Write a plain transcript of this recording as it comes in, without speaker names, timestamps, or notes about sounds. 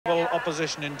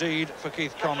Opposition indeed for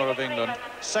Keith Connor of England.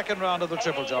 Second round of the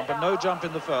triple jump and no jump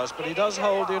in the first, but he does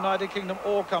hold the United Kingdom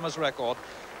all-comers record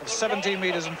of 17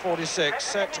 metres and 46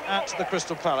 set at the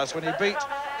Crystal Palace when he beat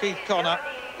Keith Connor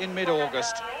in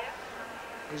mid-August.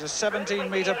 He's a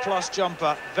 17-metre plus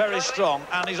jumper, very strong,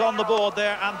 and he's on the board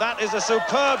there, and that is a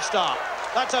superb start.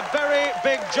 That's a very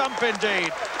big jump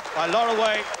indeed by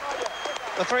Lorraway,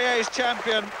 the 3A's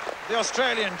champion, the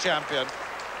Australian champion.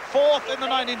 Fourth in the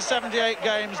 1978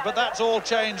 games, but that's all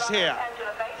changed here.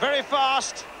 Very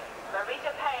fast,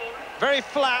 very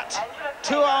flat,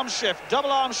 two-arm shift,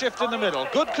 double-arm shift in the middle,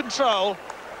 good control,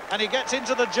 and he gets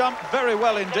into the jump very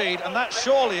well indeed, and that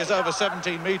surely is over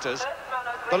 17 metres.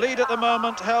 The lead at the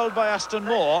moment held by Aston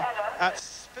Moore at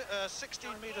 16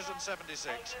 metres and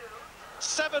 76.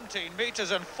 17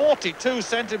 metres and 42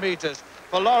 centimetres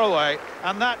for Lorraway,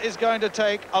 and that is going to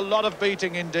take a lot of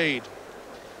beating indeed.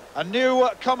 A new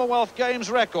Commonwealth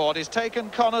Games record is taken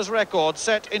Connor's record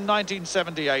set in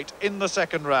 1978 in the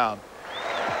second round.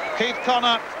 Keith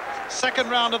Connor, second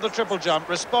round of the triple jump,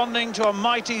 responding to a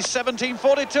mighty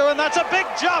 17.42, and that's a big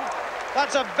jump.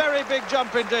 That's a very big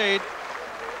jump indeed.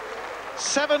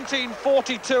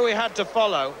 17.42 he had to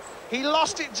follow. He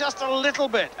lost it just a little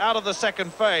bit out of the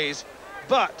second phase,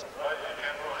 but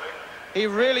he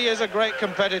really is a great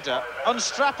competitor.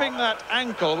 Unstrapping that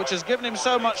ankle, which has given him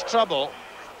so much trouble,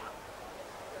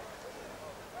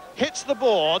 hits the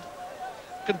board,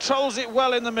 controls it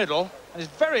well in the middle, and is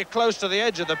very close to the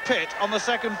edge of the pit on the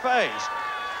second phase.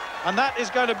 And that is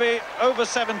going to be over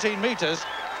 17 metres,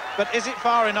 but is it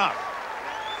far enough?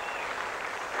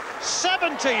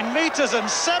 17 metres and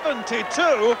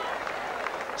 72!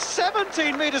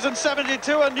 17 metres and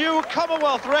 72, a new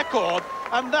Commonwealth record,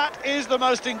 and that is the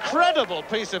most incredible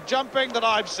piece of jumping that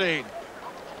I've seen.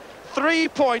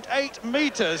 3.8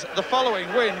 metres the following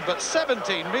win, but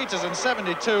 17 metres and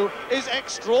 72 is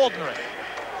extraordinary.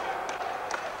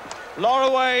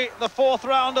 Lorraway, the fourth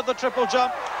round of the triple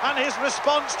jump, and his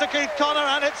response to Keith Connor,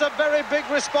 and it's a very big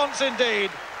response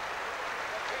indeed.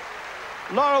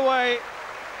 Lorraway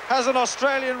has an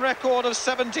Australian record of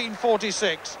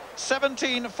 17.46.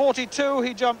 17.42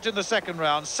 he jumped in the second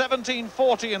round,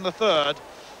 17.40 in the third.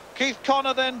 Keith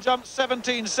Connor then jumped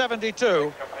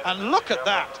 17.72, and look at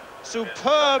that.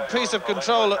 Superb piece of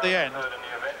control at the end.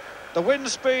 The wind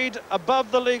speed above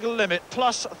the legal limit,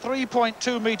 plus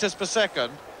 3.2 metres per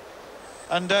second.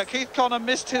 And Keith Connor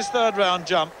missed his third round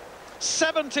jump.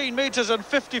 17 metres and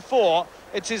 54.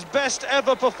 It's his best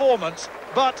ever performance,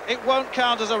 but it won't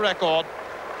count as a record.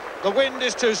 The wind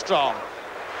is too strong.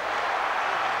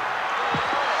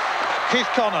 Keith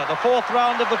Connor, the fourth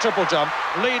round of the triple jump,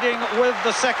 leading with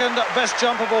the second best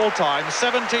jump of all time,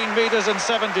 17 metres and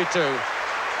 72.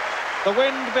 The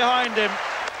wind behind him.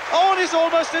 Oh, and he's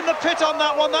almost in the pit on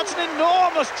that one. That's an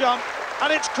enormous jump,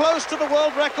 and it's close to the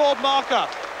world record marker.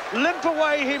 Limp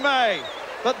away he may,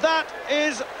 but that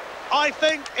is, I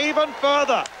think, even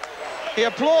further. He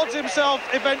applauds himself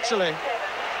eventually,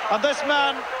 and this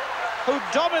man, who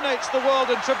dominates the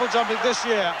world in triple jumping this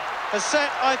year, has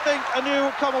set, I think, a new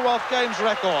Commonwealth Games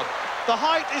record. The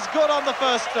height is good on the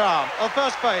first round, or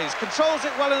first phase, controls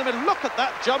it well in the middle. Look at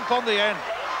that jump on the end.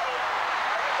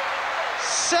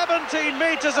 17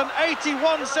 metres and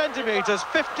 81 centimetres,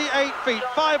 58 feet,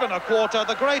 5 1/4,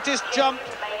 the greatest jump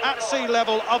at sea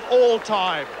level of all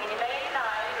time.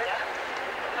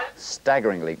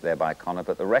 Staggering leap there by Connor,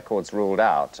 but the record's ruled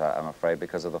out, I'm afraid,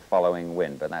 because of the following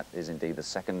wind. But that is indeed the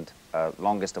second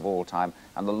longest of all time,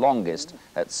 and the longest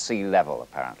at sea level,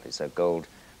 apparently. So gold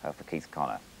for Keith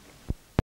Connor.